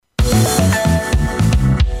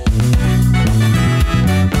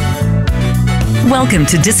Welcome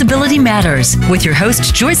to Disability Matters with your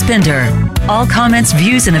host, Joyce Bender. All comments,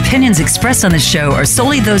 views, and opinions expressed on the show are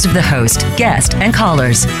solely those of the host, guest, and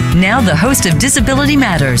callers. Now, the host of Disability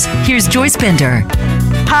Matters, here's Joyce Bender.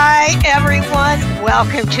 Hi, everyone.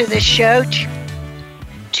 Welcome to the show.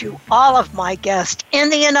 To all of my guests in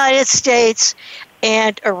the United States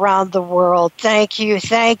and around the world. Thank you.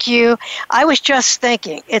 Thank you. I was just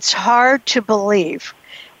thinking, it's hard to believe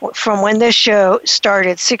from when this show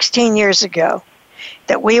started 16 years ago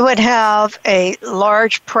that we would have a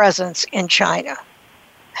large presence in China.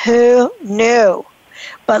 Who knew?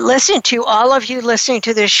 But listen to all of you listening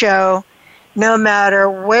to this show, no matter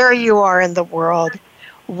where you are in the world,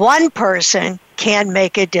 one person can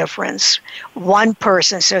make a difference. One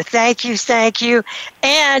person. So thank you, thank you.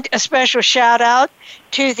 And a special shout out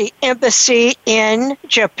to the embassy in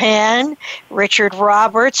Japan, Richard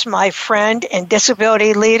Roberts, my friend and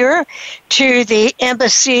disability leader, to the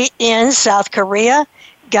embassy in South Korea,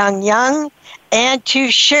 Gang Young, and to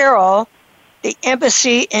Cheryl, the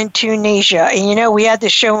embassy in Tunisia. And you know, we had the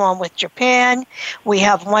show on with Japan. We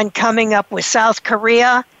have one coming up with South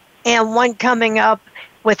Korea and one coming up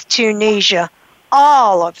with Tunisia.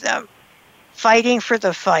 All of them fighting for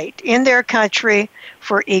the fight in their country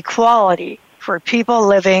for equality for people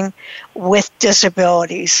living with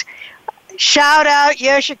disabilities. Shout out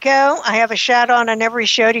Yoshiko. I have a shout out on every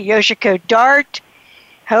show to Yoshiko Dart.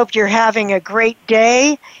 Hope you're having a great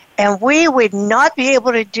day. And we would not be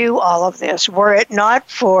able to do all of this were it not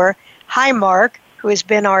for Highmark, who has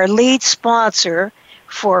been our lead sponsor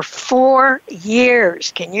for 4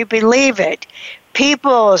 years. Can you believe it?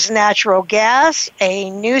 People's Natural Gas, a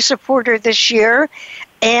new supporter this year,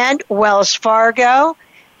 and Wells Fargo,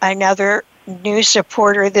 another new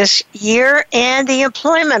supporter this year, and the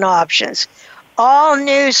employment options. All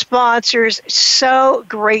new sponsors. So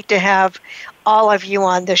great to have all of you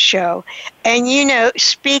on the show. And you know,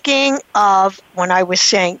 speaking of when I was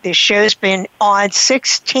saying this show's been on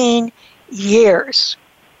 16 years,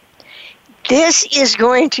 this is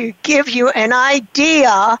going to give you an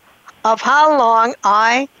idea of how long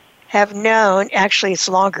I have known. Actually, it's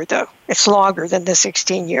longer, though. It's longer than the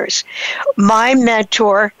 16 years. My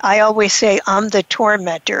mentor, I always say I'm the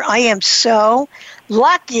tormentor. I am so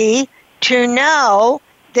lucky to know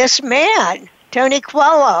this man, Tony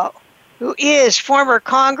Coelho, who is former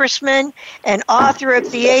congressman and author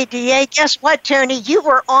of the ADA. Guess what, Tony? You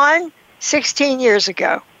were on 16 years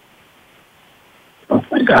ago.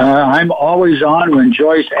 I'm always on when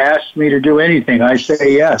Joyce asks me to do anything. I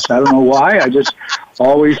say yes. I don't know why. I just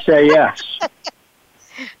always say yes.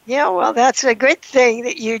 Yeah, well, that's a good thing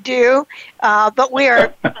that you do. But we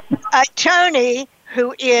are, Tony,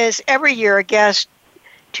 who is every year a guest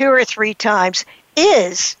 2 or 3 times,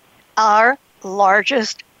 is our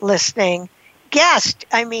largest listening guest.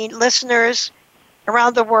 I mean, listeners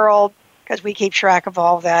around the world, because we keep track of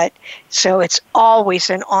all that. So it's always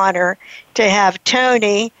an honor to have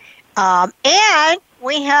Tony. And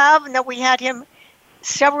we had him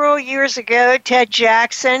several years ago, Ted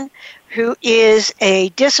Jackson, who is a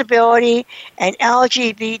disability and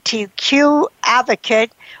LGBTQ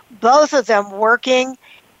advocate, both of them working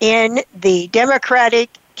in the Democratic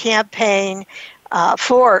campaign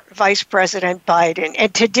for Vice President Biden.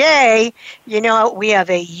 And today, you know, we have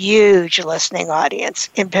a huge listening audience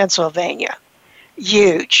in Pennsylvania.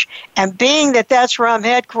 Huge. And being that that's where I'm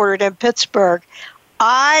headquartered in Pittsburgh,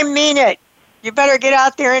 I mean it. You better get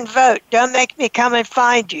out there and vote. Don't make me come and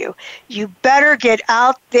find you. You better get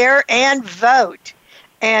out there and vote.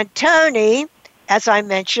 And Tony, as I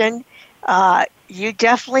mentioned, you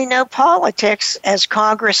definitely know politics as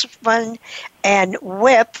congressman and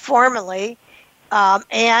whip formerly,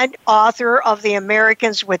 and author of the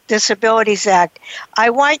Americans with Disabilities Act. I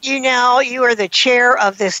want you now, you are the chair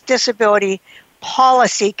of this Disability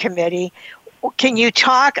Policy Committee. Can you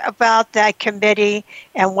talk about that committee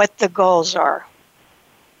and what the goals are?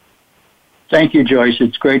 Thank you, Joyce.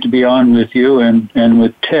 It's great to be on with you and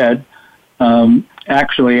with Ted.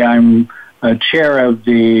 Actually, I'm chair of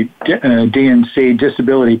the DNC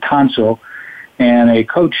Disability Council and a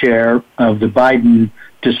co-chair of the Biden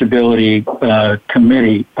Disability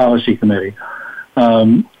Committee, Policy Committee.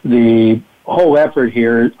 The whole effort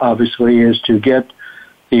here, obviously, is to get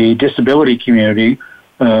the disability community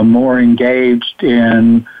more engaged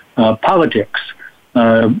in politics.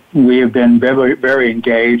 We have been very, very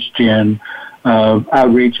engaged in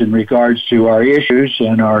outreach in regards to our issues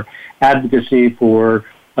and our advocacy for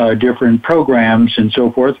different programs and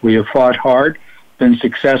so forth. We have fought hard, been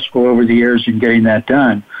successful over the years in getting that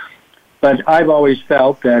done. But I've always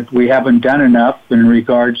felt that we haven't done enough in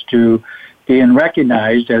regards to being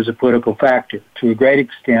recognized as a political factor. To a great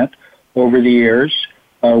extent, over the years,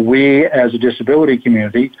 we as a disability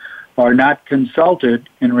community are not consulted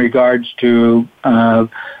in regards to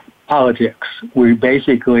politics. We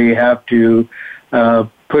basically have to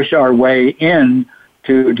push our way in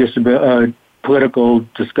to political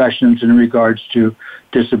discussions in regards to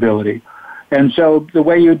disability. And so the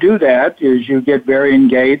way you do that is you get very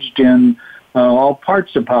engaged in all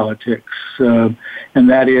parts of politics, and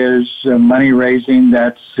that is money raising,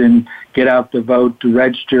 that's in get out the vote, to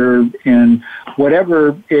register, in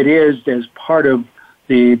whatever it is as part of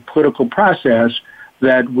the political process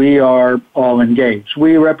that we are all engaged.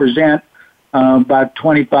 We represent about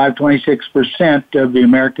 26% of the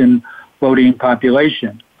American voting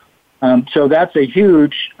population. So that's a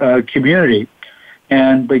huge community.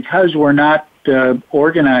 And because we're not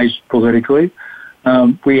organized politically,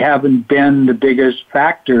 we haven't been the biggest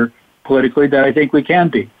factor politically that I think we can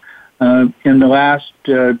be. In the last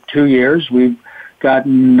 2 years, we've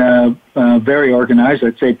gotten very organized.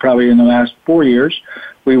 I'd say probably in the last 4 years.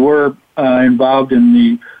 We were involved in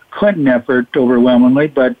the Clinton effort overwhelmingly,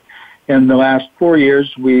 but in the last 4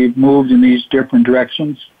 years, we've moved in these different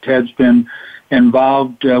directions. Ted's been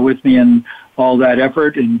involved with me in all that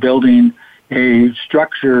effort in building a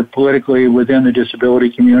structure politically within the disability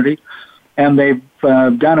community. And they've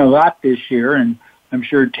done a lot this year, and I'm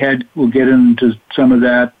sure Ted will get into some of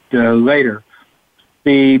that later.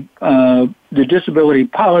 The Disability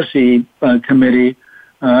Policy Committee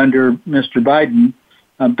under Mr. Biden,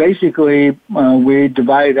 basically we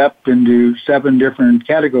divided up into 7 different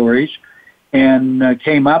categories and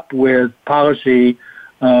came up with policy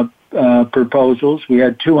proposals. We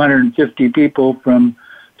had 250 people from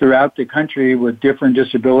throughout the country with different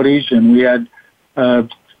disabilities, and we had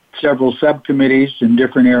several subcommittees in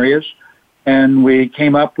different areas. And we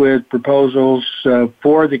came up with proposals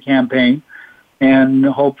for the campaign and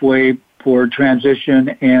hopefully for transition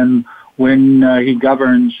and when he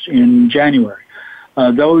governs in January.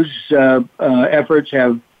 Those efforts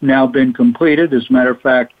have now been completed. As a matter of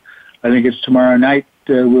fact, I think it's tomorrow night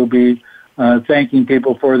we'll be thanking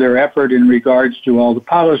people for their effort in regards to all the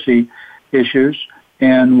policy issues.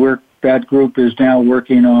 And that group is now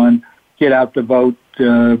working on get out the vote,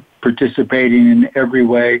 participating in every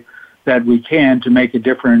way that we can to make a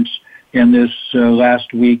difference in this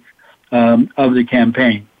last week of the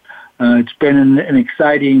campaign. It's been an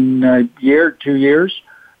exciting 2 years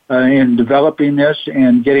in developing this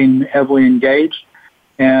and getting heavily engaged.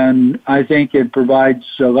 And I think it provides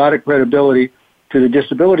a lot of credibility to the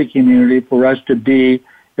disability community for us to be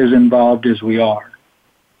as involved as we are.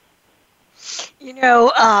 You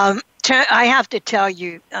know, I have to tell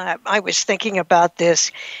you, I was thinking about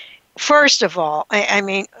this. First of all, I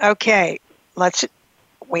mean, okay,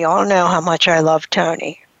 we all know how much I love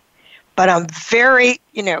Tony, but I'm very,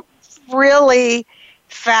 really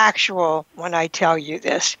factual when I tell you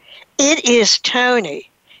this. It is Tony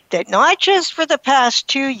that not just for the past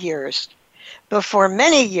 2 years, but for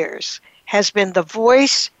many years has been the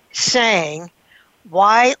voice saying,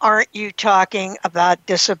 why aren't you talking about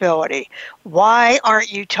disability? Why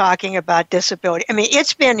aren't you talking about disability? I mean,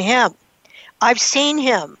 it's been him. I've seen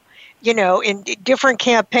him, in different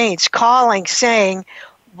campaigns calling, saying,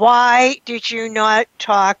 why did you not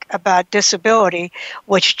talk about disability?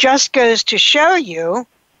 Which just goes to show you,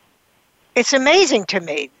 it's amazing to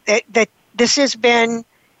me that this has been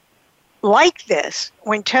like this.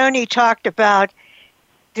 When Tony talked about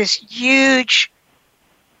this huge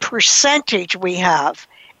percentage we have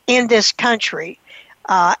in this country,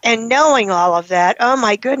 and knowing all of that, oh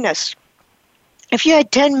my goodness, if you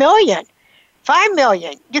had 10 million, 5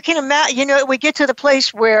 million, you can imagine, we get to the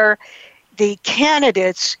place where the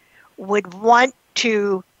candidates would want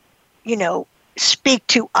to, speak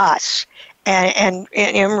to us and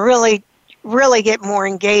really get more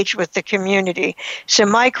engaged with the community. So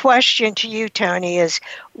my question to you, Tony, is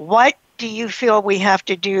what do you feel we have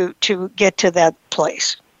to do to get to that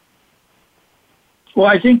place? Well,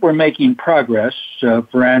 I think we're making progress.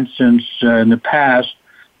 For instance, in the past,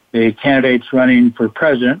 the candidates running for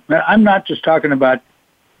president, I'm not just talking about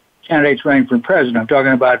candidates running for president, I'm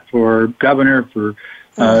talking about for governor, for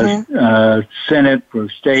Senate, for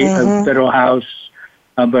state, federal House,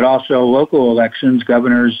 but also local elections,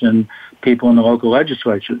 governors and people in the local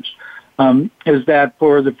legislatures, is that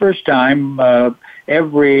for the first time,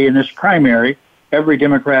 in this primary, every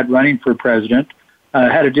Democrat running for president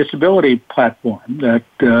had a disability platform that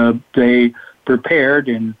they prepared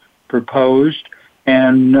and proposed,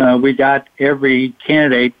 and we got every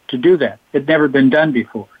candidate to do that. It had never been done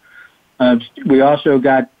before. We also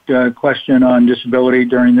got a question on disability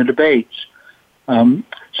during the debates.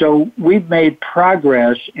 So we've made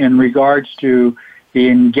progress in regards to the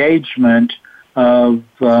engagement of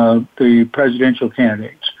the presidential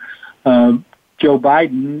candidates. Joe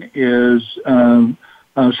Biden is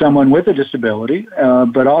someone with a disability,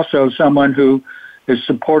 but also someone who has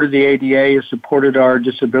supported the ADA, has supported our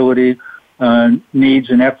disability needs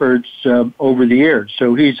and efforts over the years.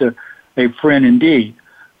 So he's a friend indeed.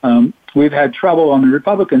 We've had trouble on the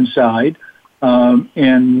Republican side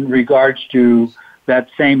in regards to that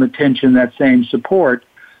same attention, that same support.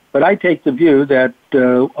 But I take the view that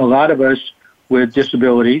a lot of us with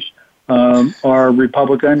disabilities are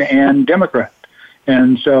Republican and Democrat.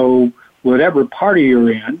 And so whatever party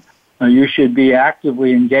you're in, you should be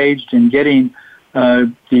actively engaged in getting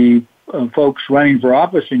the folks running for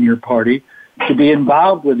office in your party to be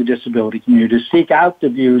involved with the disability community, to seek out the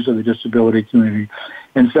views of the disability community.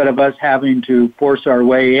 Instead of us having to force our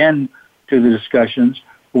way in to the discussions,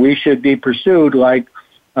 we should be pursued like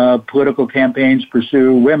political campaigns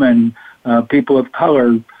pursue women, people of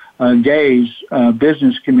color, gays,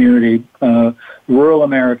 business community, rural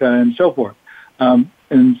America, and so forth.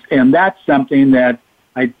 And that's something that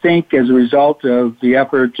I think as a result of the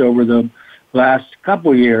efforts over the last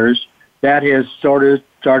couple of years, that has sort of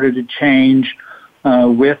started to change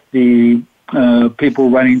with the people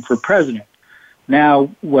running for president.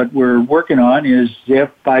 Now, what we're working on is if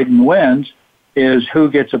Biden wins, is who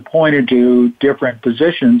gets appointed to different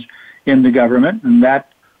positions in the government, and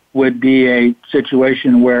that would be a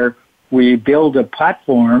situation where we build a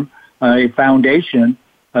platform, a foundation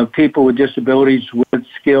of people with disabilities with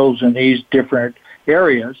skills in these different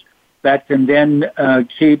areas that can then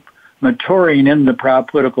keep maturing in the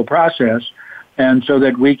political process, and so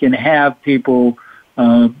that we can have people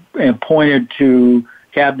appointed to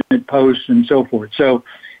cabinet posts and so forth. So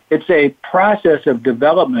it's a process of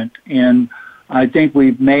development, and I think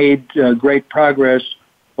we've made great progress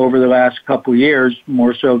over the last couple of years,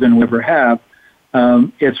 more so than we ever have.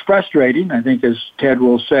 It's frustrating, I think, as Ted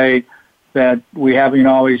will say, that we haven't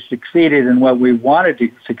always succeeded in what we wanted to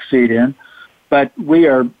succeed in, but we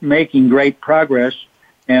are making great progress,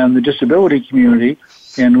 and the disability community,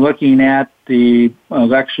 in looking at the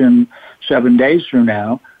election 7 days from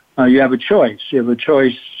now, you have a choice. You have a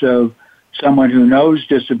choice of someone who knows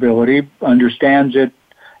disability, understands it,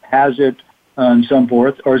 has it, and so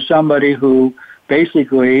forth, or somebody who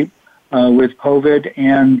basically, with COVID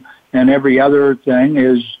and every other thing,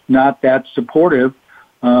 is not that supportive,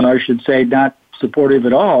 I should say not supportive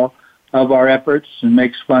at all, of our efforts and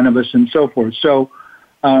makes fun of us and so forth. So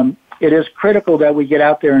it is critical that we get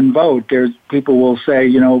out there and vote. There's people will say,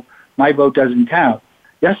 my vote doesn't count.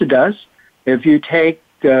 Yes, it does. If you take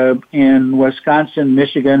in Wisconsin,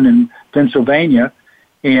 Michigan, and Pennsylvania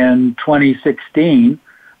in 2016,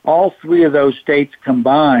 all three of those states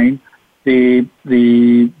combined, the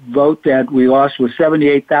vote that we lost was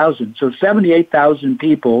 78,000. So 78,000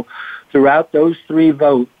 people throughout those three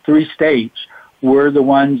states were the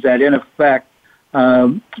ones that, in effect,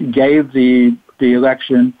 gave the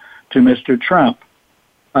election to Mr. Trump.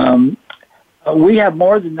 We have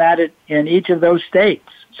more than that in each of those states.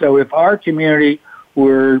 So if our community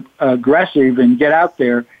were aggressive and get out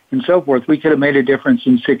there and so forth, we could have made a difference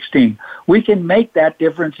in 16. We can make that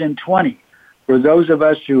difference in 20. For those of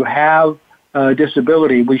us who have a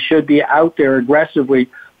disability, we should be out there aggressively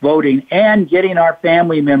voting and getting our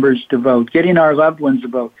family members to vote, getting our loved ones to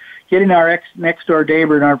vote, getting our next-door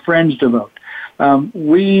neighbor and our friends to vote.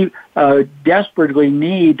 We desperately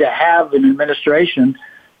need to have an administration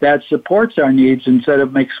that supports our needs instead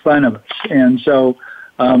of makes fun of us. And so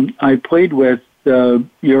I plead with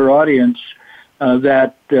your audience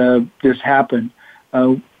that this happen.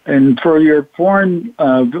 And for your foreign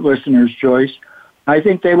listeners, Joyce, I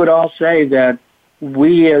think they would all say that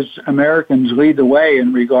we as Americans lead the way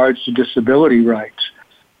in regards to disability rights.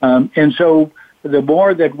 And so the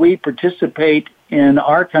more that we participate in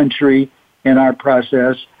our country, in our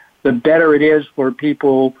process, the better it is for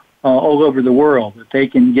people all over the world, that they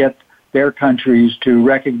can get their countries to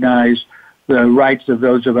recognize the rights of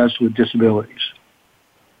those of us with disabilities.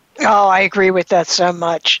 Oh, I agree with that so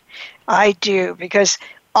much. I do, because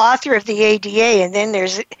author of the ADA, and then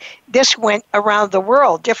this went around the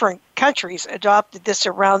world. Different countries adopted this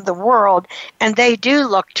around the world, and they do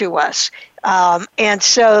look to us. And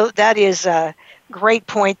so that is a great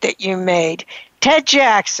point that you made. Ted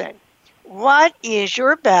Jackson, what is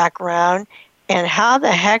your background, and how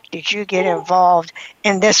the heck did you get involved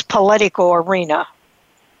in this political arena?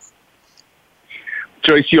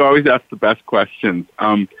 Joyce, you always ask the best questions.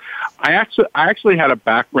 I actually had a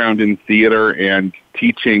background in theater and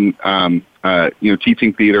teaching,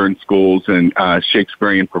 teaching theater in schools and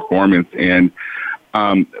Shakespearean performance, and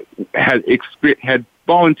had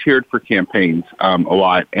volunteered for campaigns a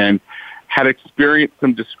lot and had experienced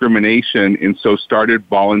some discrimination, and so started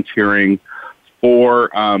volunteering for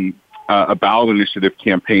a ballot initiative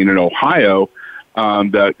campaign in Ohio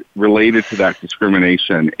that related to that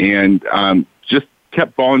discrimination, and just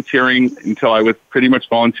kept volunteering until I was pretty much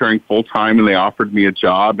volunteering full time, and they offered me a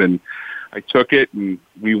job, and I took it, and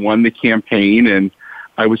we won the campaign, and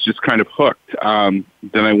I was just kind of hooked.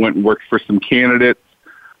 Then I went and worked for some candidates,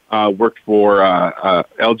 worked for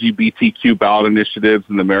LGBTQ ballot initiatives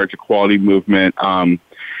and the marriage equality movement.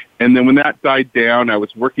 And then when that died down, I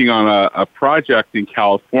was working on a project in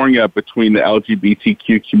California between the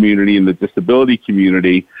LGBTQ community and the disability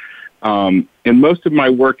community. And most of my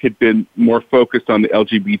work had been more focused on the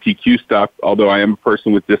LGBTQ stuff, although I am a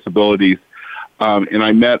person with disabilities. And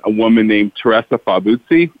I met a woman named Teresa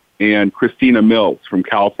Fabuzzi and Christina Mills from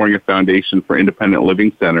California Foundation for Independent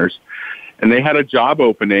Living Centers. And they had a job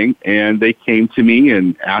opening, and they came to me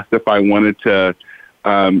and asked if I wanted to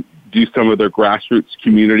do some of their grassroots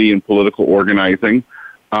community and political organizing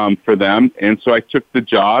for them. And so I took the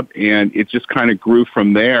job, and it just kind of grew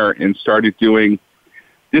from there, and started doing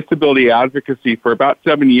disability advocacy for about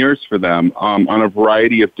 7 years for them on a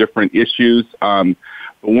variety of different issues. But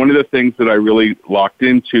one of the things that I really locked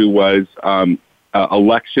into was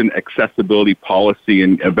election accessibility policy,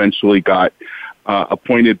 and eventually got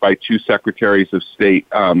appointed by 2 secretaries of state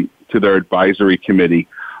to their advisory committee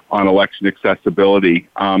on election accessibility.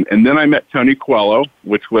 And then I met Tony Coelho,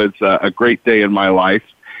 which was a great day in my life.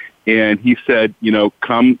 And he said,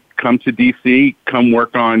 come to D.C., come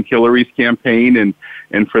work on Hillary's campaign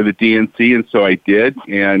and for the DNC. And so I did,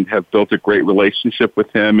 and have built a great relationship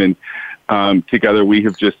with him. And together we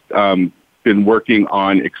have just been working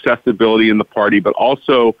on accessibility in the party, but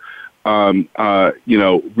also,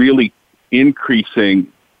 really increasing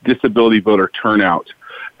disability voter turnout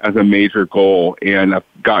as a major goal. And I've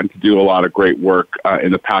gotten to do a lot of great work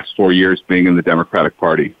in the past 4 years being in the Democratic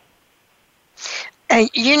Party. And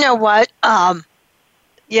you know what? And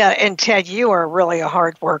Ted, you are really a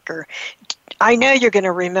hard worker. I know you're going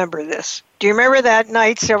to remember this. Do you remember that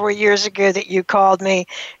night several years ago that you called me,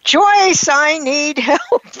 Joyce, I need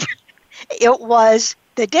help? It was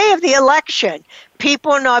the day of the election,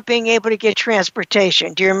 people not being able to get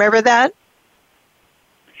transportation. Do you remember that?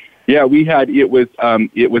 Yeah, it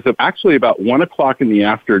was actually about 1:00 in the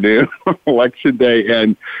afternoon, election day,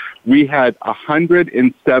 and we had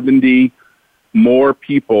 170 more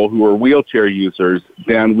people who were wheelchair users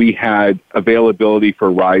than we had availability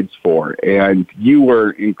for rides for. And you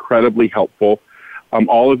were incredibly helpful.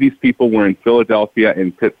 All of these people were in Philadelphia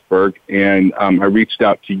and Pittsburgh, and I reached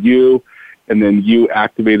out to you, and then you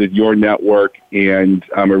activated your network, and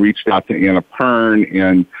I reached out to Anna Pern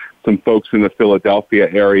and some folks in the Philadelphia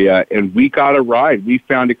area, and we got a ride. We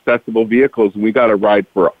found accessible vehicles, and we got a ride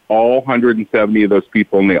for all 170 of those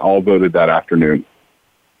people, and they all voted that afternoon.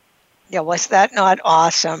 Yeah, was that not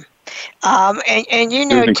awesome? And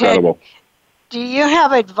it was incredible. Ted, do you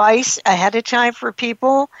have advice ahead of time for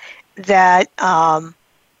people that,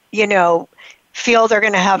 feel they're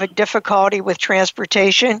going to have a difficulty with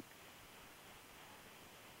transportation?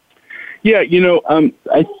 Yeah,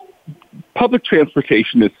 public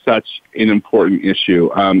transportation is such an important issue.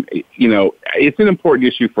 It's an important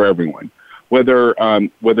issue for everyone, whether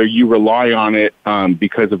you rely on it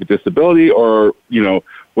because of a disability, or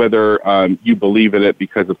whether you believe in it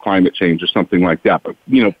because of climate change or something like that. But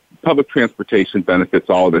public transportation benefits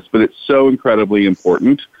all of us. But it's so incredibly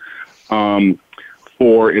important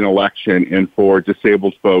for an election, and for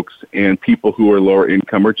disabled folks and people who are lower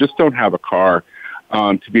income or just don't have a car.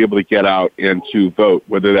 To be able to get out and to vote,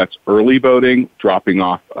 whether that's early voting, dropping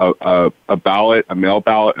off a ballot, a mail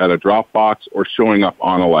ballot at a drop box, or showing up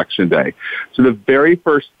on Election Day. So the very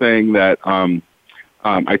first thing that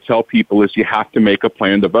I tell people is you have to make a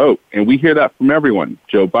plan to vote. And we hear that from everyone.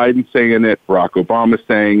 Joe Biden saying it, Barack Obama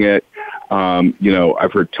saying it.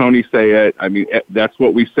 I've heard Tony say it. I mean, that's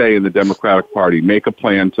what we say in the Democratic Party, make a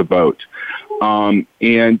plan to vote.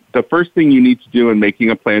 And the first thing you need to do in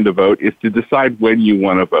making a plan to vote is to decide when you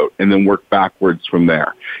want to vote, and then work backwards from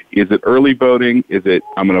there. Is it early voting? Is it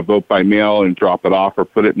I'm going to vote by mail and drop it off or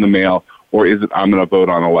put it in the mail? Or is it I'm going to vote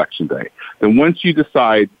on Election Day? Then once you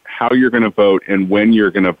decide how you're going to vote and when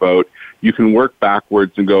you're going to vote, you can work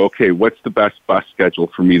backwards and go, okay, what's the best bus schedule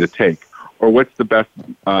for me to take? Or what's the best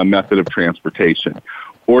method of transportation?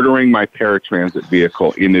 Ordering my paratransit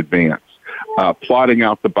vehicle in advance. Plotting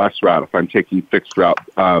out the bus route if I'm taking fixed route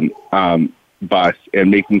bus,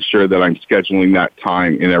 and making sure that I'm scheduling that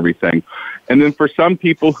time and everything. And then for some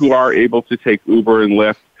people who are able to take Uber and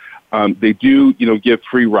Lyft, They do, give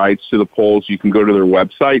free rides to the polls. You can go to their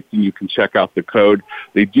website and you can check out the code.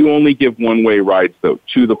 They do only give one-way rides, though,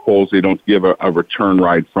 to the polls. They don't give a return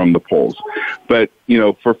ride from the polls. But,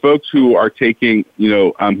 for folks who are taking,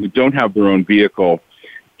 who don't have their own vehicle,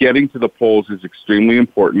 getting to the polls is extremely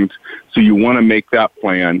important. So you want to make that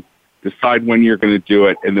plan, decide when you're going to do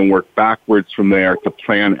it, and then work backwards from there to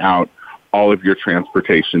plan out all of your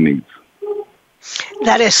transportation needs.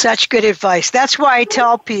 That is such good advice. That's why I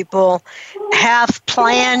tell people, have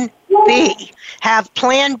plan B. Have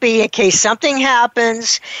plan B in case something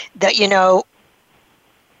happens that,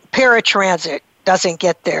 paratransit doesn't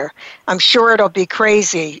get there. I'm sure it'll be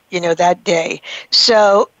crazy, that day.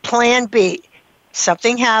 So plan B.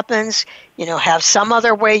 Something happens, have some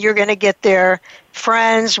other way you're going to get there,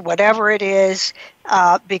 friends, whatever it is,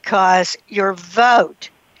 because your vote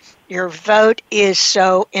is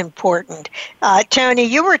so important. Tony,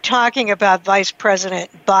 you were talking about Vice President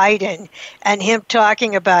Biden and him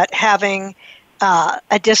talking about having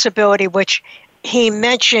a disability, which he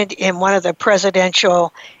mentioned in one of the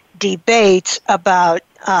presidential debates about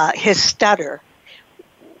his stutter.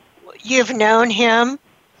 You've known him.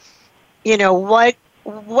 What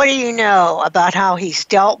do you know about how he's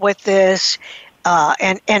dealt with this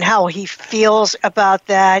and how he feels about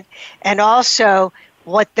that, and also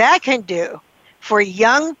what that can do for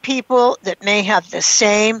young people that may have the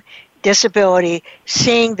same disability,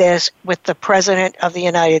 seeing this with the President of the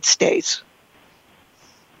United States?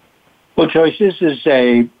 Well, Joyce, this is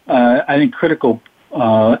I think, critical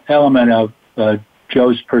element of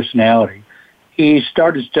Joe's personality. He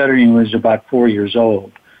started stuttering when he was about 4 years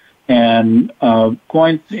old. And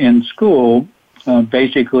going in school,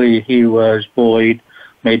 basically he was bullied,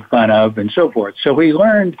 made fun of, and so forth. So he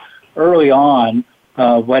learned early on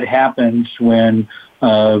what happens when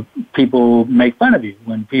people make fun of you,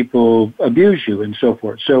 when people abuse you, and so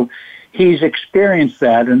forth. So he's experienced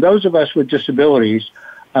that. And those of us with disabilities,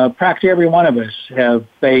 practically every one of us have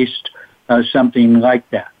faced something like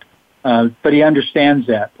that. But he understands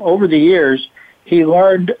that. Over the years, he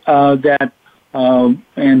learned that,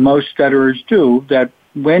 and most stutterers do, that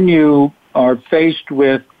when you are faced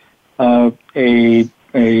with a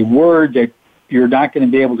word that you're not going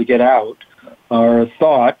to be able to get out, or a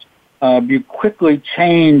thought, you quickly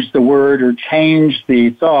change the word or change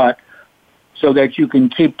the thought so that you can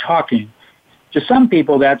keep talking. To some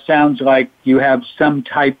people, that sounds like you have some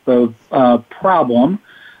type of problem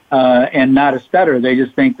and not a stutter. They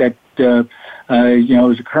just think that, as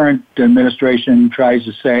the current administration tries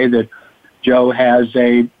to say, that Joe has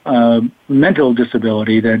a mental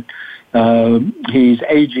disability, that he's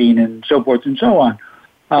aging and so forth and so on,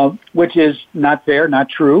 which is not fair, not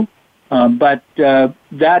true. But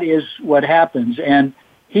that is what happens. And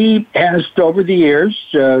he has, over the years,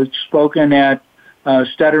 spoken at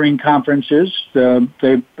stuttering conferences.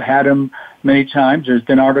 They've had him many times. There's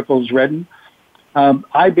been articles written.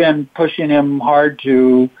 I've been pushing him hard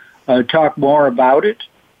to talk more about it.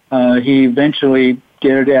 He eventually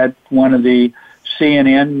did it at one of the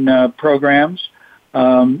CNN programs.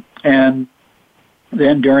 And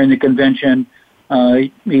then during the convention,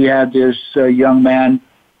 he had this young man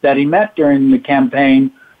that he met during the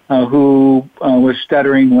campaign who was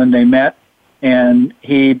stuttering when they met. And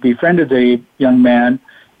he befriended the young man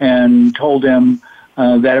and told him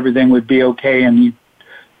that everything would be okay. And he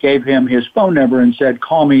gave him his phone number and said,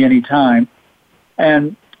 "Call me anytime."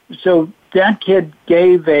 And so that kid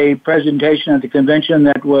gave a presentation at the convention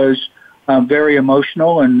that was very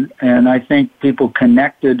emotional, and I think people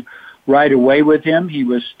connected right away with him. He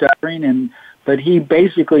was stuttering, but he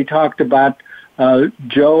basically talked about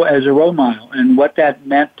Joe as a role model and what that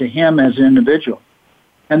meant to him as an individual.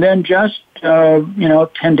 And then just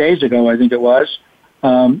 10 days ago, I think it was,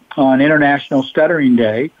 on International Stuttering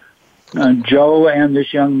Day, Joe and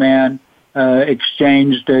this young man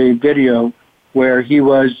exchanged a video where he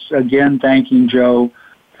was again thanking Joe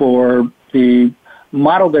for the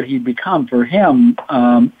model that he'd become for him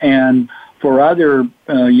and for other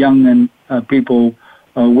young people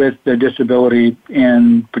with the disability,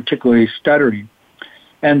 and particularly stuttering.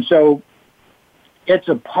 And so it's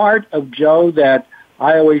a part of Joe that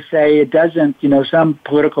I always say it doesn't, some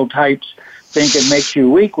political types think it makes you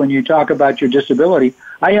weak when you talk about your disability.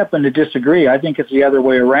 I happen to disagree. I think it's the other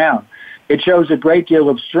way around. It shows a great deal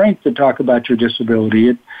of strength to talk about your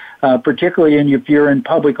disability, particularly if you're in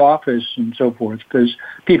public office and so forth, because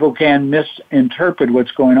people can misinterpret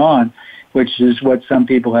what's going on, which is what some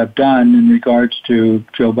people have done in regards to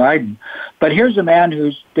Joe Biden. But here's a man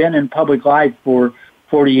who's been in public life for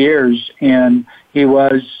 40 years, and he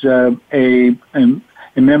was a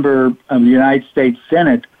member of the United States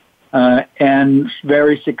Senate and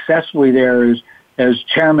very successfully there as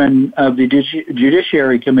chairman of the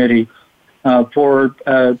Judiciary Committee for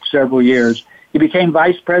several years. He became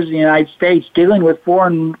vice president of the United States, dealing with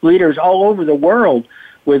foreign leaders all over the world,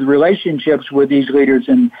 with relationships with these leaders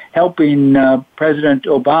and helping President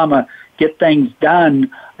Obama get things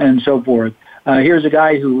done and so forth. Here's a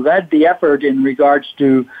guy who led the effort in regards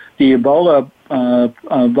to the Ebola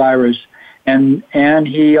virus, and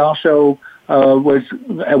he also was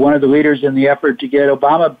one of the leaders in the effort to get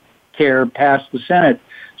Obamacare past the Senate.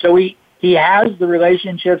 So he has the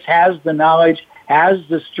relationships, has the knowledge, has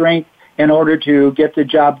the strength in order to get the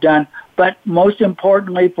job done. But most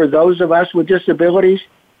importantly, for those of us with disabilities,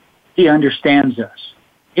 he understands us.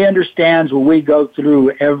 He understands what we go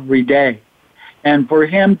through every day. And for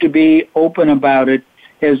him to be open about it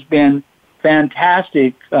has been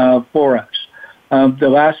fantastic for us. The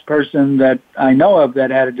last person that I know of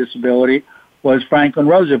that had a disability was Franklin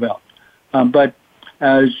Roosevelt. But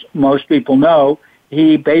as most people know,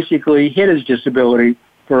 he basically hid his disability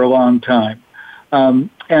for a long time.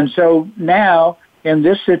 And so now, in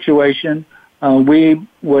this situation, we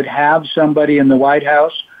would have somebody in the White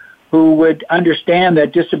House who would understand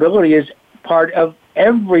that disability is part of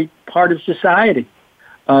every part of society.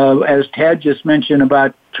 As Ted just mentioned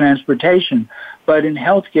about transportation, but in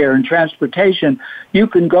healthcare and transportation, you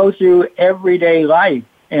can go through everyday life,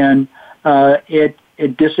 and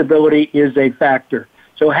disability is a factor.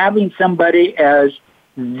 So having somebody as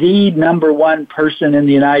the number one person in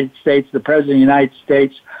the United States, the President of the United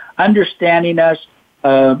States, understanding us,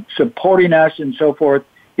 supporting us, and so forth,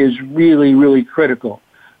 is really, really critical.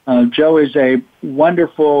 Joe is a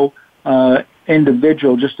wonderful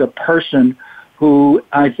individual, just a person who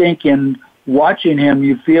I think in watching him,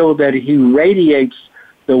 you feel that he radiates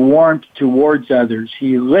the warmth towards others.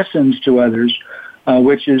 He listens to others,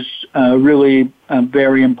 which is really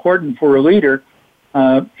very important for a leader.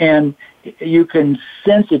 And you can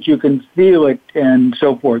sense it, you can feel it, and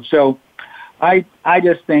so forth. So I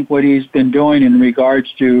just think what he's been doing in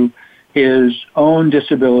regards to his own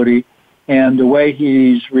disability and the way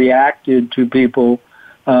he's reacted to people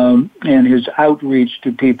and his outreach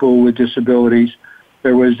to people with disabilities.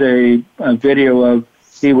 There was a video of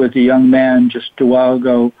he with a young man just a while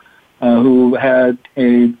ago who had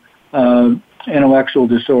a intellectual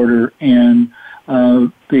disorder, and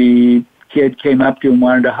the kid came up to him,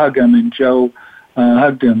 wanted to hug him, and Joe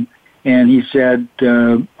hugged him, and he said,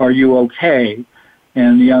 "Are you okay?"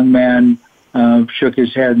 And the young man shook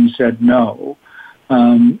his head and said no.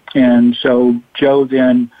 And so Joe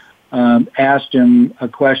then asked him a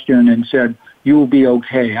question and said, "You will be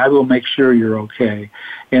okay. I will make sure you're okay,"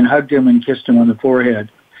 and hugged him and kissed him on the forehead.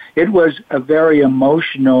 It was a very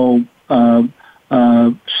emotional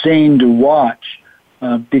scene to watch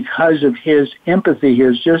because of his empathy,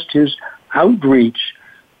 his outreach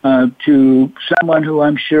to someone who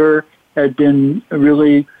I'm sure had been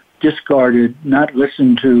really discarded, not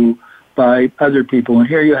listened to by other people. And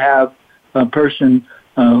here you have a person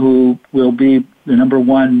who will be the number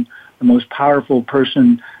one, the most powerful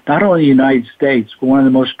person, not only in the United States, but one of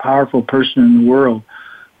the most powerful person in the world,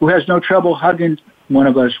 who has no trouble hugging one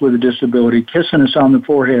of us with a disability, kissing us on the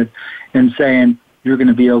forehead, and saying, "You're going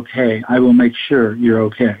to be okay. I will make sure you're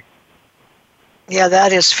okay." Yeah,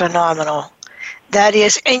 that is phenomenal. That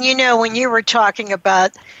is, and when you were talking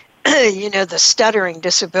about, the stuttering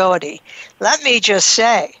disability, let me just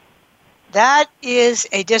say, that is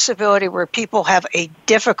a disability where people have a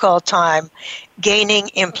difficult time gaining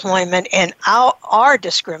employment and are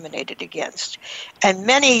discriminated against. And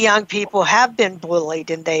many young people have been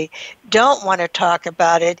bullied and they don't want to talk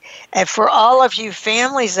about it. And for all of you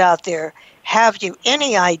families out there, have you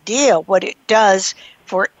any idea what it does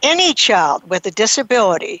for any child with a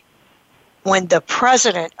disability when the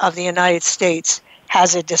President of the United States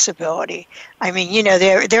has a disability? I mean,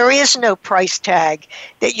 there is no price tag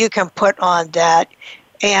that you can put on that.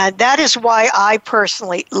 And that is why I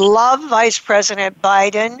personally love Vice President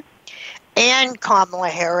Biden and Kamala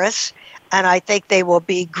Harris. And I think they will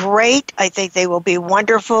be great. I think they will be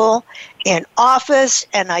wonderful in office.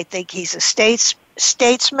 And I think he's a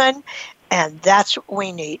statesman. And that's what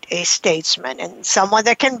we need, a statesman and someone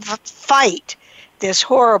that can fight this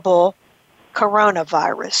horrible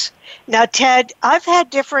coronavirus. Now, Ted, I've had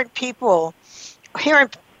different people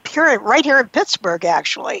right here in Pittsburgh,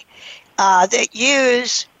 actually, that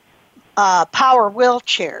use power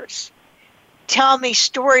wheelchairs tell me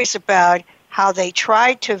stories about how they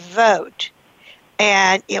tried to vote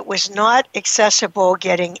and it was not accessible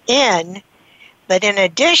getting in. But in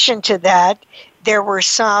addition to that, there were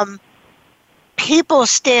some people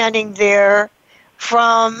standing there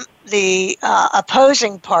from the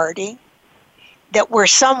opposing party that were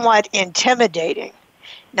somewhat intimidating.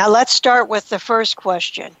 Now let's start with the first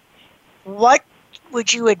question. What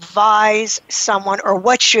would you advise someone, or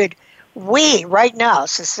what should we right now,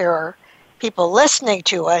 since there are people listening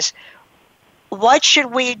to us, what should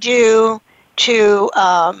we do to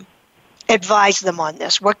advise them on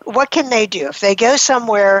this? What can they do if they go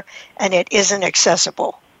somewhere and it isn't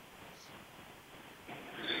accessible?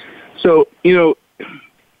 So,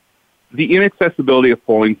 the inaccessibility of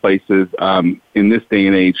polling places in this day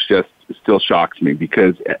and age just still shocks me,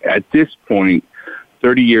 because at this point,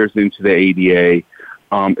 30 years into the ADA,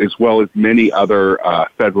 as well as many other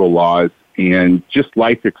federal laws and just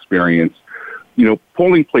life experience,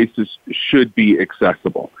 polling places should be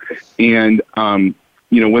accessible. And,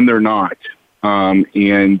 when they're not,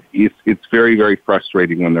 and it's very, very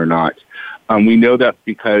frustrating when they're not. We know that's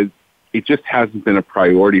because it just hasn't been a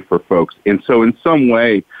priority for folks. And so in some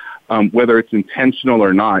way, whether it's intentional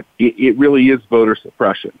or not, it really is voter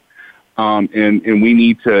suppression. And we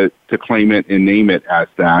need to claim it and name it as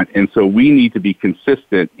that. And so we need to be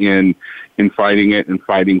consistent in fighting it and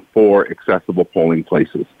fighting for accessible polling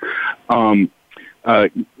places. I'm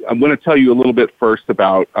going to tell you a little bit first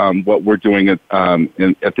about what we're doing at the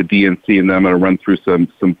DNC, and then I'm going to run through some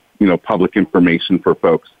public information for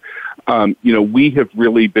folks. We have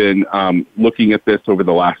really been looking at this over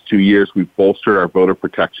the last 2 years. We've bolstered our voter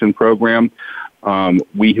protection program.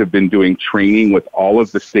 We have been doing training with all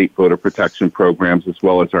of the state voter protection programs, as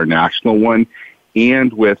well as our national one,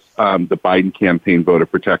 and with the Biden campaign voter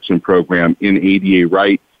protection program in ADA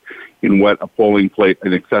rights, in what a polling place,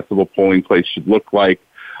 an accessible polling place should look like,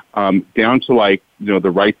 down to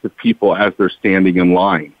the rights of people as they're standing in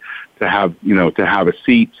line to have a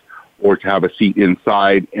seat, or to have a seat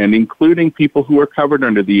inside, and including people who are covered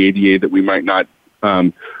under the ADA that we might not,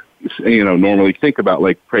 normally think about,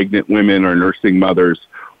 like pregnant women or nursing mothers,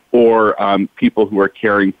 or people who are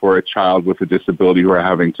caring for a child with a disability who are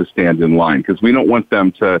having to stand in line, because we don't want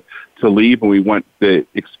them to leave, and we want the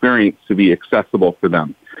experience to be accessible for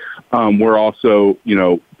them. We're also,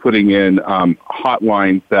 putting in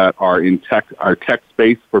hotlines that are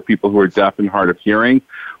text-based for people who are deaf and hard of hearing,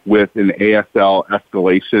 with an ASL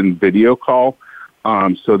escalation video call,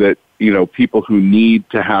 so that people who need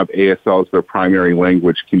to have ASL as their primary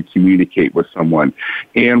language can communicate with someone.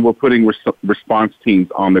 And we're putting response teams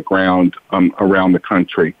on the ground around the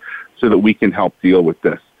country so that we can help deal with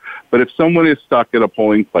this. But if someone is stuck at a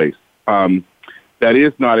polling place that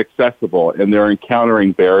is not accessible, and they're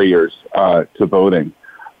encountering barriers to voting,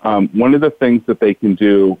 one of the things that they can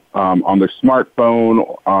do on their smartphone,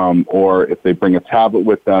 or if they bring a tablet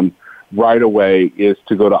with them right away, is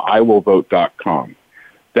to go to iwillvote.com.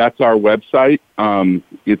 That's our website.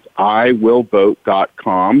 It's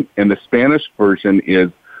iwillvote.com, and the Spanish version is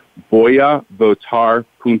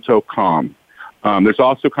voyavotar.com. There's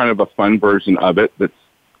also kind of a fun version of it that's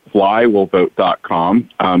flywillvote.com,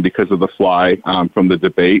 because of the fly from the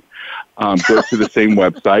debate. Goes to the same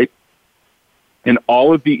website. And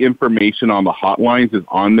all of the information on the hotlines is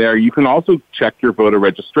on there. You can also check your voter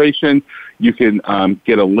registration. You can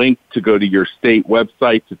get a link to go to your state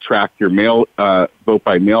website to track your vote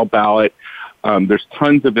by mail ballot. There's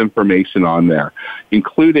tons of information on there,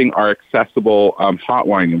 including our accessible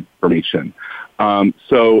hotline information.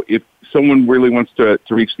 So if someone really wants to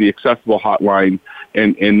reach the accessible hotline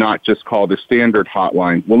and not just call the standard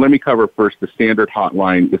hotline, well, let me cover first the standard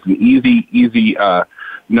hotline. It's an easy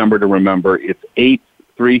number to remember. It's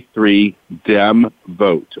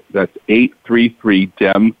 833-DEM-VOTE. That's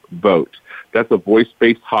 833-DEM-VOTE. That's a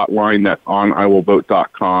voice-based hotline that's on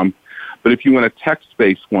iwillvote.com. But if you want a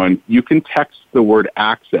text-based one, you can text the word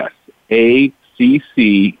access, ACCESS,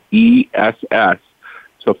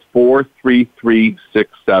 to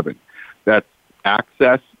 43367. That's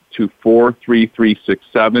access to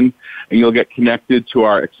 43367, and you'll get connected to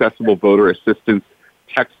our accessible voter assistance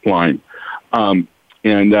text line.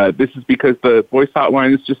 And this is because the voice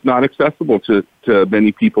hotline is just not accessible to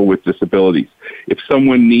many people with disabilities. If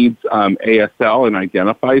someone needs ASL and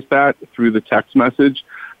identifies that through the text message,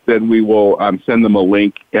 then we will send them a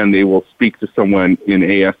link, and they will speak to someone in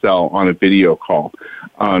ASL on a video call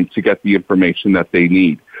to get the information that they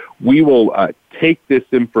need. We will take this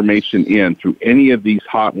information in through any of these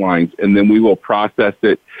hotlines, and then we will process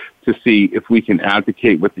it to see if we can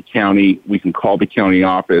advocate with the county. We can call the county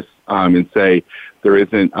office and say there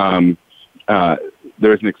isn't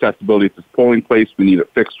accessibility to this polling place. We need it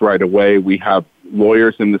fixed right away. We have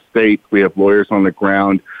lawyers in the state. We have lawyers on the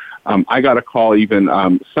ground. I got a call even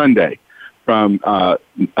Sunday from our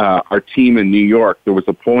team in New York. There was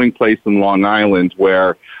a polling place in Long Island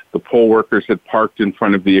where the poll workers had parked in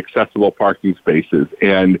front of the accessible parking spaces,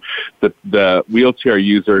 and the wheelchair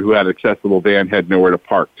user who had an accessible van had nowhere to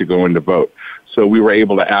park to go in to vote. So we were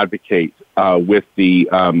able to advocate with the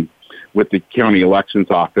county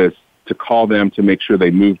elections office to call them to make sure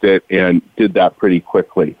they moved it, and did that pretty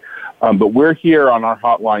quickly. But we're here on our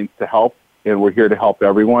hotlines to help, and we're here to help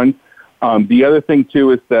everyone. The other thing,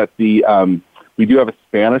 too, is that we do have a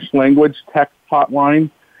Spanish language text hotline,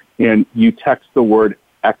 and you text the word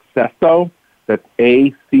acceso, that's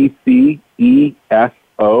ACCESO,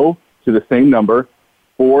 to the same number,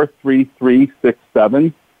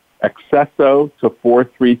 43367, acceso to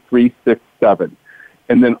 43367.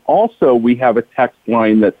 And then also we have a text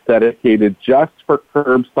line that's dedicated just for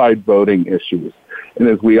curbside voting issues. And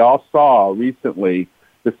as we all saw recently,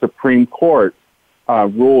 the Supreme Court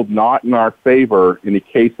ruled not in our favor in a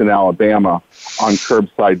case in Alabama on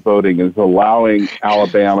curbside voting, and is allowing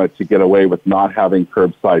Alabama to get away with not having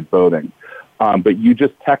curbside voting. But you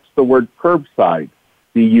just text the word curbside,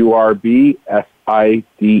 CURBSIDE,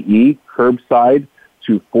 curbside,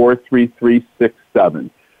 to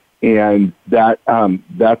 43367. And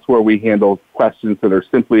that's where we handle questions that are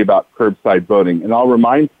simply about curbside voting. And I'll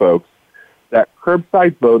remind folks that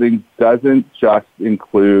curbside voting doesn't just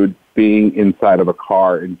include being inside of a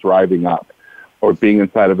car and driving up, or being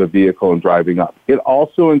inside of a vehicle and driving up. It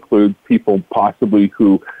also includes people possibly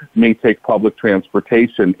who may take public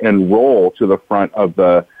transportation and roll to the front of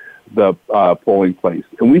the polling place.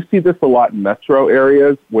 And we see this a lot in metro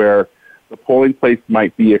areas where the polling place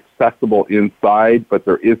might be accessible inside, but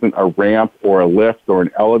there isn't a ramp or a lift or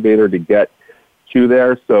an elevator to get to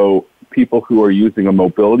there. So people who are using a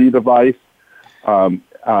mobility device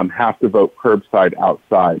have to vote curbside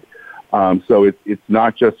outside. So it's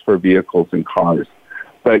not just for vehicles and cars.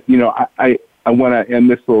 But, I want to end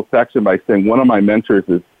this little section by saying one of my mentors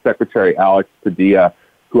is Secretary Alex Padilla,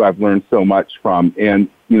 who I've learned so much from. And,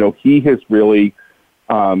 he has really,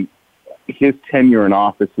 his tenure in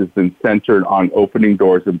office has been centered on opening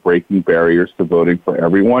doors and breaking barriers to voting for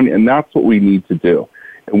everyone. And that's what we need to do.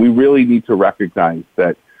 And we really need to recognize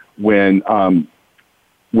that when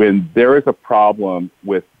there is a problem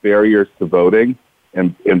with barriers to voting,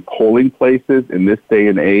 and in polling places in this day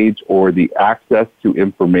and age, or the access to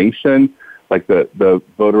information, like the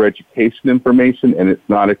voter education information, and it's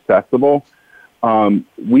not accessible,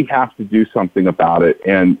 we have to do something about it.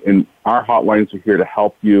 And our hotlines are here to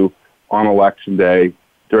help you on Election Day,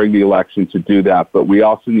 during the election, to do that. But we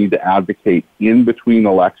also need to advocate in between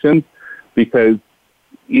elections, because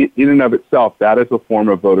in and of itself, that is a form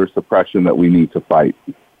of voter suppression that we need to fight.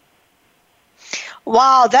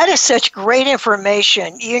 Wow, that is such great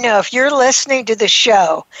information. If you're listening to the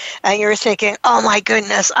show and you're thinking, oh my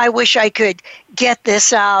goodness, I wish I could get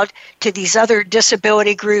this out to these other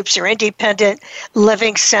disability groups or independent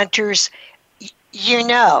living centers,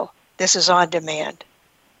 this is on demand.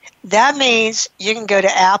 That means you can go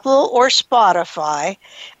to Apple or Spotify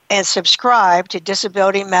and subscribe to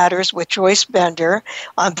Disability Matters with Joyce Bender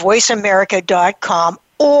on voiceamerica.com,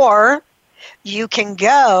 or you can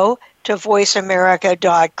go to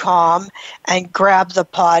voiceamerica.com and grab the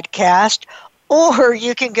podcast, or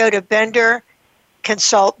you can go to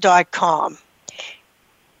benderconsult.com.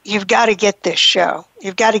 You've got to get this show.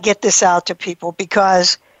 You've got to get this out to people,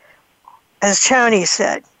 because, as Tony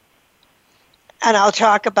said, and I'll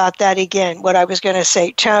talk about that again, what I was going to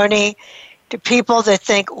say, Tony, to people that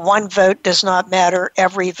think one vote does not matter,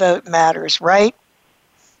 every vote matters, right?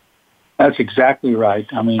 That's exactly right.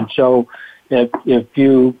 So if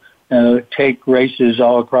you take races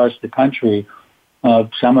all across the country,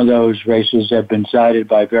 some of those races have been decided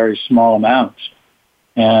by very small amounts.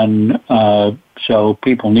 And so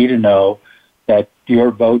people need to know that your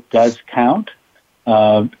vote does count,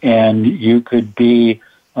 and you could be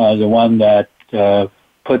the one that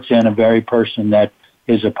puts in a very person that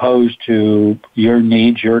is opposed to your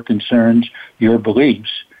needs, your concerns, your beliefs.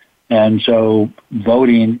 And so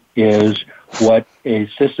voting is what a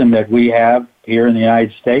system that we have here in the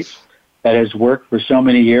United States that has worked for so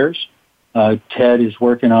many years. Ted is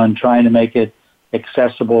working on trying to make it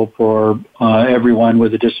accessible for everyone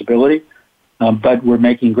with a disability, but we're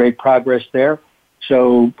making great progress there.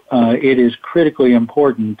 So it is critically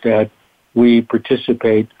important that we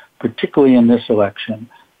participate, particularly in this election.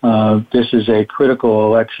 This is a critical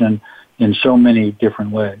election in so many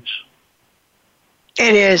different ways.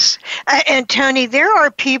 It is. And Tony, there are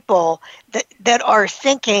people that are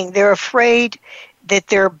thinking, they're afraid that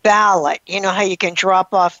their ballot, how you can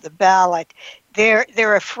drop off the ballot,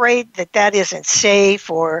 they're afraid that isn't safe,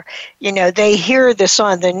 or, they hear this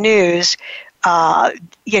on the news.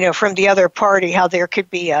 from the other party, how there could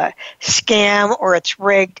be a scam or it's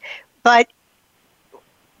rigged. But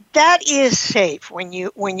that is safe when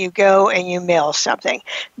you go and you mail something.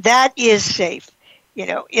 That is safe.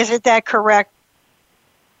 Isn't that correct?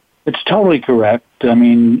 It's totally correct. I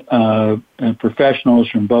mean, professionals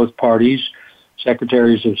from both parties,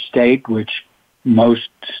 secretaries of state, which most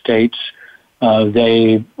states,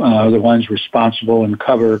 they are the ones responsible and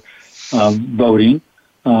cover voting.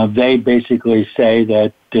 They basically say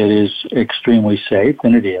that it is extremely safe,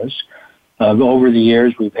 and it is. Over the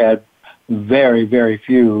years, we've had very, very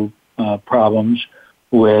few problems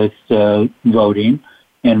with voting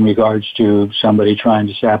in regards to somebody trying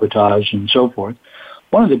to sabotage and so forth.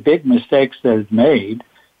 One of the big mistakes that is made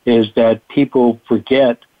is that people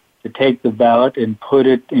forget to take the ballot and put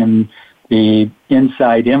it in the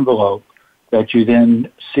inside envelope that you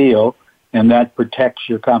then seal, and that protects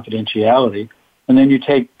your confidentiality. And then you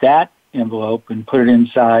take that envelope and put it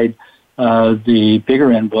inside the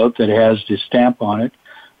bigger envelope that has the stamp on it.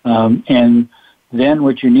 And then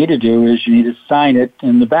what you need to do is you need to sign it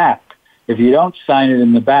in the back. If you don't sign it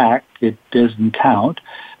in the back, it doesn't count.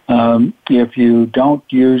 If you don't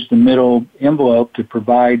use the middle envelope to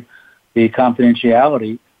provide the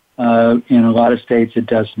confidentiality, in a lot of states it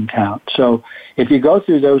doesn't count. So if you go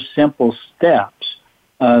through those simple steps,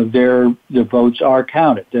 the votes are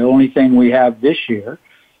counted. The only thing we have this year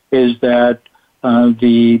is that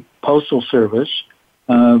the Postal Service,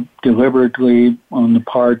 deliberately on the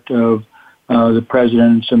part of the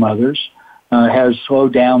President and some others, has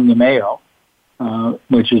slowed down the mail,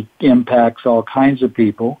 which impacts all kinds of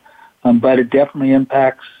people, but it definitely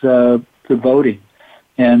impacts the voting.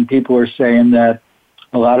 And people are saying that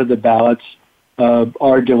a lot of the ballots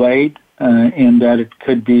are delayed and that it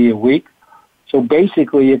could be a week. So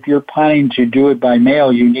basically, if you're planning to do it by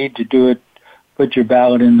mail, you need to put your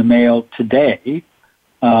ballot in the mail today.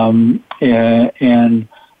 And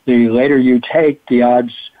the later you take, the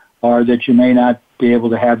odds are that you may not be able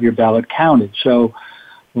to have your ballot counted. So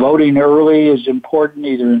voting early is important,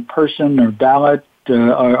 either in person or ballot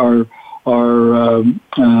or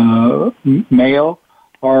mail,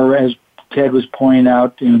 or as Ted was pointing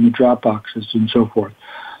out, in the drop boxes and so forth.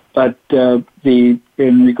 But in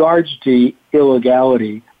regards to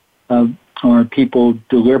illegality or people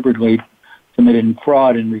deliberately committing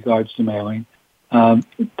fraud in regards to mailing,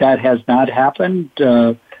 that has not happened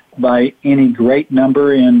by any great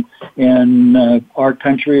number in our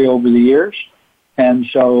country over the years. And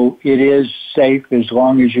so it is safe as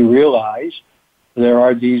long as you realize there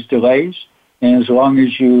are these delays and as long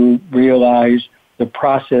as you realize the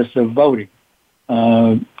process of voting.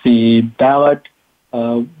 The ballot,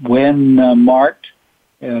 when marked,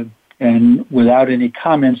 and without any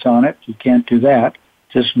comments on it, you can't do that.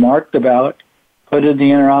 Just mark the ballot, put it in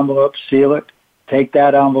the inner envelope, seal it, take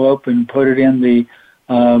that envelope and put it in the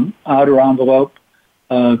outer envelope,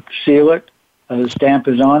 seal it, the stamp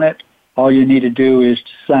is on it. All you need to do is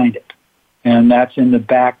to sign it, and that's in the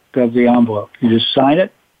back of the envelope. You just sign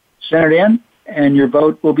it, send it in, and your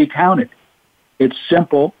vote will be counted. It's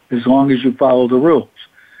simple as long as you follow the rules.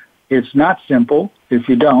 It's not simple if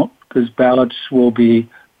you don't, because ballots will be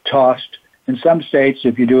tossed. In some states,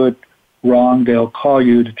 if you do it wrong, they'll call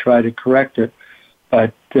you to try to correct it.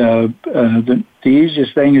 But the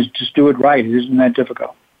easiest thing is just do it right. It isn't that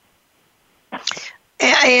difficult.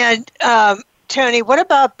 And Tony, what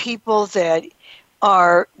about people that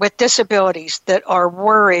are with disabilities that are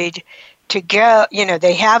worried to go,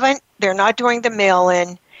 they're not doing the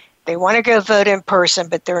mail-in, they want to go vote in person,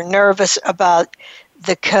 but they're nervous about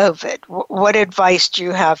the COVID. What advice do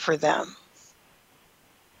you have for them?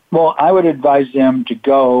 Well, I would advise them to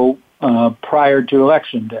go prior to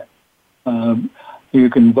Election Day. You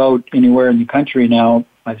can vote anywhere in the country now.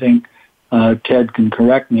 I think Ted can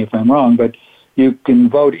correct me if I'm wrong, but you can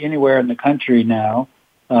vote anywhere in the country now,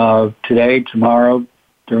 today, tomorrow,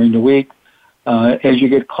 during the week. As you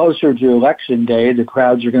get closer to Election Day, the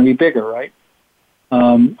crowds are going to be bigger, right?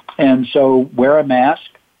 And so wear a mask.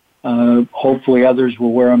 Hopefully others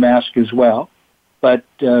will wear a mask as well. But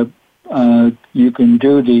you can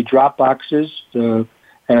do the drop boxes,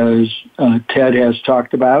 as Ted has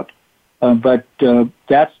talked about. But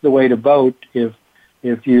that's the way to vote if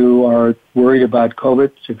you are worried about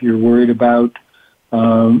COVID, if you're worried about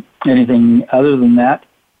anything other than that,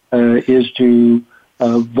 is to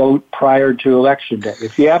vote prior to Election Day.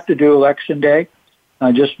 If you have to do Election Day,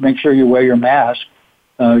 just make sure you wear your mask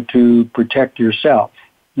to protect yourself.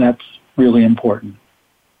 That's really important.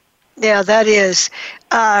 Yeah, that is.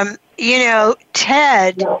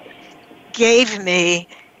 Ted gave me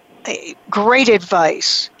great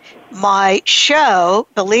advice My show,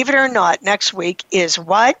 believe it or not, next week is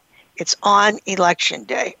what? It's on Election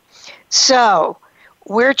Day. So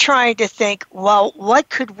we're trying to think, well, what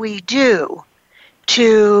could we do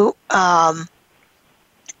to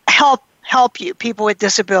help you, people with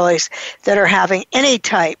disabilities that are having any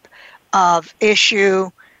type of issue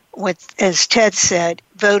with, as Ted said,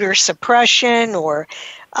 voter suppression or,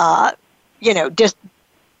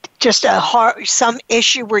 just some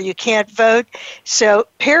issue where you can't vote. So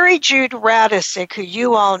Perry Jude Radisick, who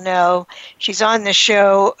you all know, she's on the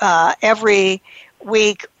show every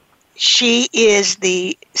week. She is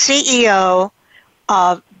the CEO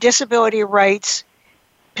of Disability Rights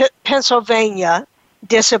Pennsylvania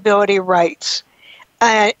Disability Rights.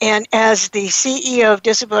 And as the CEO of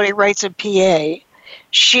Disability Rights of PA,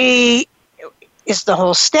 she is the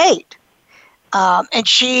whole state. And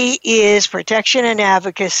she is protection and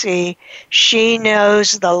advocacy. She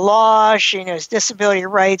knows the law. She knows disability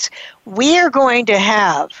rights. We are going to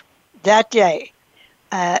have that day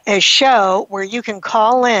a show where you can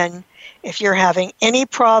call in if you're having any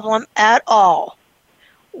problem at all.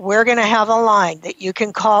 We're going to have a line that you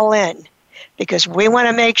can call in because we want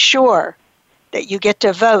to make sure that you get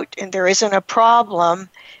to vote and there isn't a problem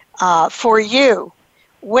for you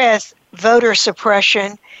with voter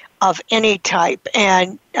suppression of any type.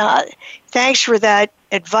 And thanks for that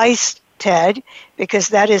advice, Ted, because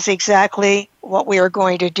that is exactly what we are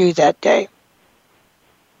going to do that day.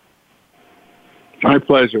 My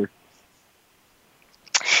pleasure.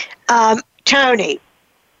 Tony,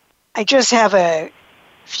 I just have a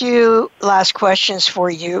few last questions for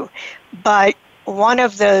you, but one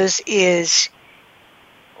of those is,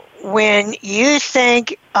 when you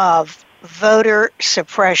think of voter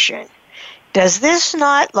suppression, does this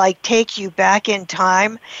not take you back in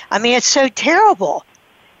time? I mean, it's so terrible,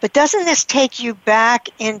 but doesn't this take you back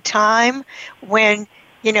in time when,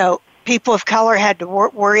 people of color had to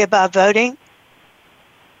worry about voting?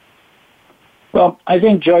 Well, I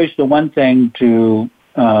think, Joyce, the one thing to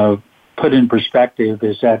put in perspective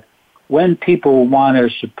is that when people want to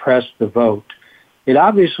suppress the vote, it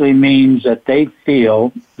obviously means that they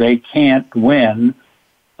feel they can't win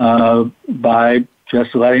by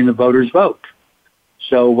just letting the voters vote.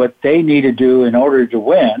 So what they need to do in order to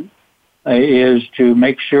win is to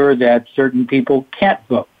make sure that certain people can't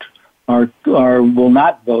vote or will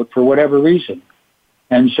not vote for whatever reason.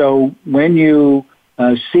 And so when you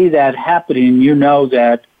see that happening, you know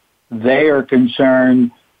that they are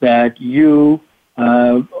concerned that you,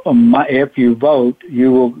 if you vote,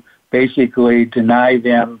 you will basically deny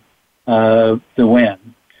them the win.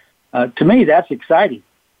 To me, that's exciting.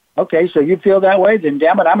 Okay, so you feel that way, then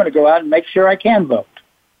damn it, I'm going to go out and make sure I can vote.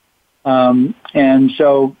 And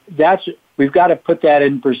so we've got to put that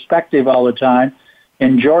in perspective all the time.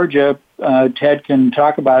 In Georgia, Ted can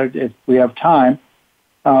talk about it if we have time.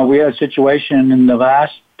 We had a situation in the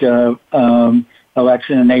last election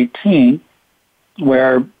in 2018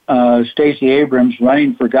 where Stacey Abrams,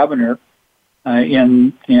 running for governor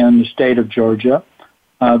in the state of Georgia,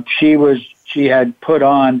 she had put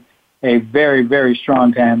on a very, very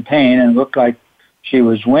strong campaign and looked like she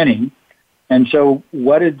was winning. And so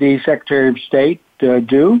what did the Secretary of State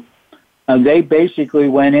do? They basically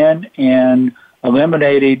went in and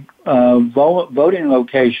eliminated voting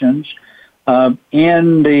locations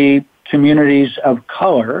in the communities of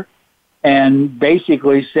color and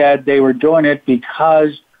basically said they were doing it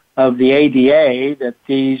because of the ADA, that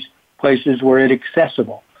these places were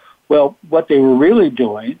inaccessible. Well, what they were really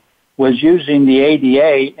doing was using the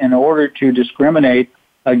ADA in order to discriminate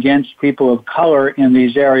against people of color in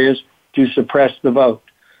these areas to suppress the vote.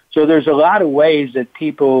 So there's a lot of ways that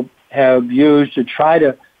people have used to try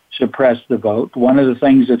to suppress the vote. One of the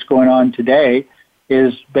things that's going on today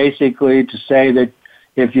is basically to say that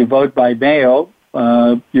if you vote by mail,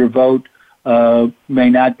 your vote may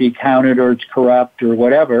not be counted or it's corrupt or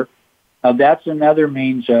whatever. That's another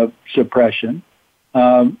means of suppression.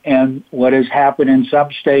 And what has happened in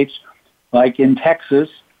some states, like in Texas,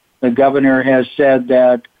 the governor has said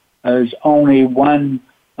that there's only one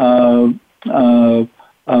voting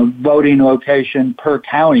location per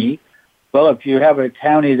county. Well, if you have a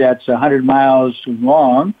county that's 100 miles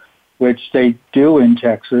long, which they do in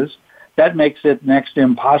Texas, that makes it next to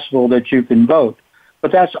impossible that you can vote.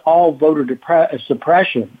 But that's all voter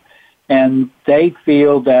suppression. And they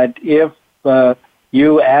feel that if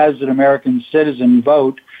you as an American citizen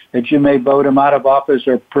vote, that you may vote them out of office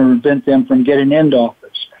or prevent them from getting into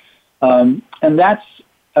office. And that's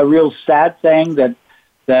a real sad thing that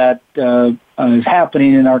is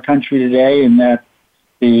happening in our country today, and that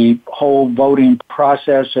the whole voting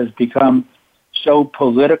process has become so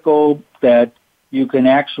political that you can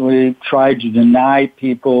actually try to deny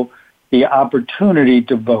people the opportunity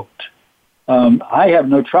to vote. I have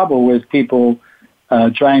no trouble with people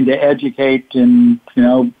trying to educate and,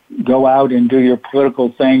 go out and do your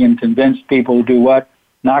political thing and convince people to do what?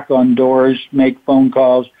 Knock on doors, make phone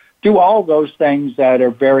calls, do all those things that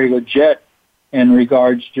are very legit in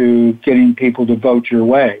regards to getting people to vote your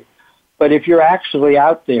way. But if you're actually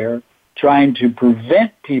out there trying to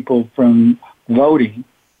prevent people from voting,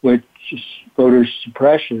 which is voter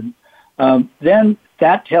suppression, then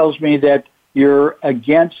that tells me that you're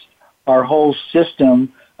against our whole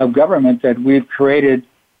system of government that we've created,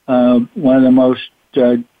 one of the most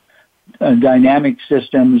dynamic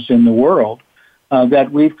systems in the world,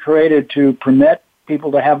 that we've created to permit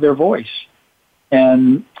people to have their voice.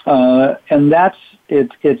 And that's,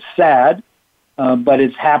 it's sad, but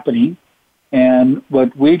it's happening. And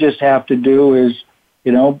what we just have to do is,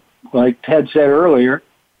 like Ted said earlier,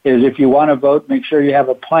 is if you want to vote, make sure you have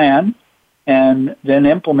a plan and then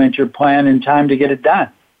implement your plan in time to get it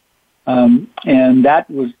done. And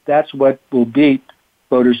that's what will beat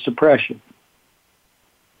voter suppression.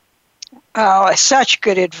 Oh, such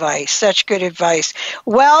good advice, such good advice.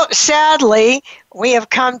 Well, sadly, we have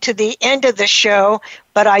come to the end of the show,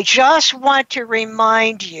 but I just want to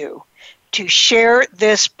remind you to share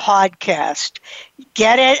this podcast.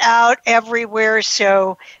 Get it out everywhere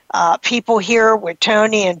so people hear what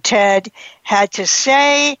Tony and Ted had to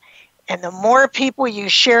say, and the more people you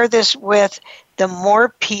share this with, the more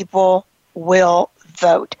people will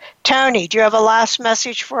vote. Tony, do you have a last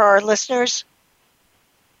message for our listeners?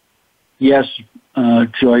 Yes,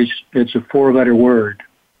 Joyce, it's a 4-letter word,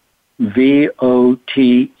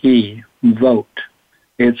 VOTE, vote.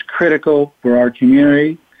 It's critical for our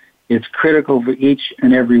community. It's critical for each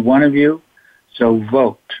and every one of you. So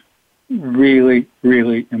vote. Really,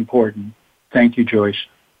 really important. Thank you, Joyce.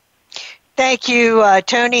 Thank you,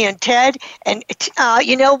 Tony and Ted. And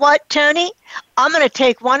you know what, Tony? I'm going to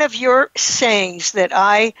take one of your sayings that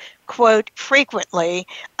I quote frequently,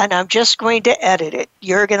 and I'm just going to edit it.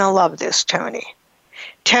 You're going to love this, Tony.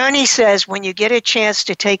 Tony says, when you get a chance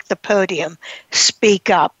to take the podium, speak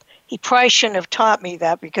up. He probably shouldn't have taught me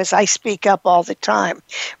that because I speak up all the time.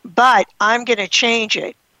 But I'm going to change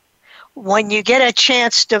it. When you get a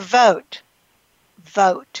chance to vote,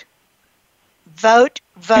 vote. Vote,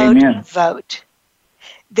 vote, Amen. Vote.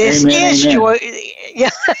 This Amen, is Joyce. Yeah.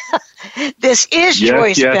 This is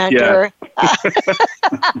Joyce Bender.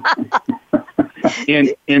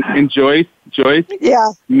 And Joyce,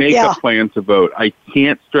 make a plan to vote. I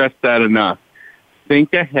can't stress that enough.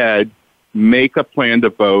 Think ahead, make a plan to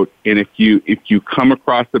vote, and if you come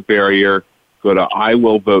across a barrier, go to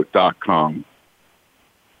iwillvote.com.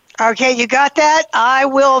 Okay, you got that?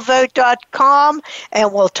 iwillvote.com,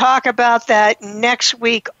 and we'll talk about that next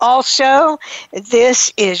week also.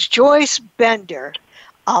 This is Joyce Bender,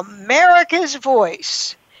 America's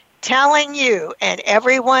Voice, telling you and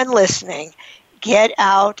everyone listening, get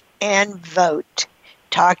out and vote.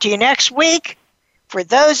 Talk to you next week. For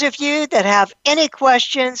those of you that have any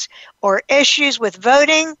questions or issues with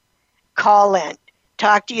voting, call in.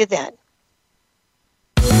 Talk to you then.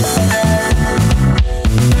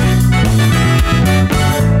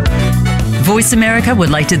 Voice America would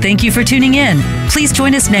like to thank you for tuning in. Please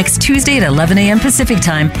join us next Tuesday at 11 a.m. Pacific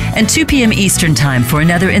Time and 2 p.m. Eastern Time for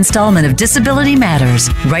another installment of Disability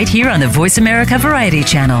Matters, right here on the Voice America Variety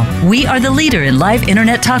Channel. We are the leader in live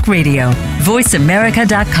Internet talk radio.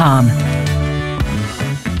 VoiceAmerica.com.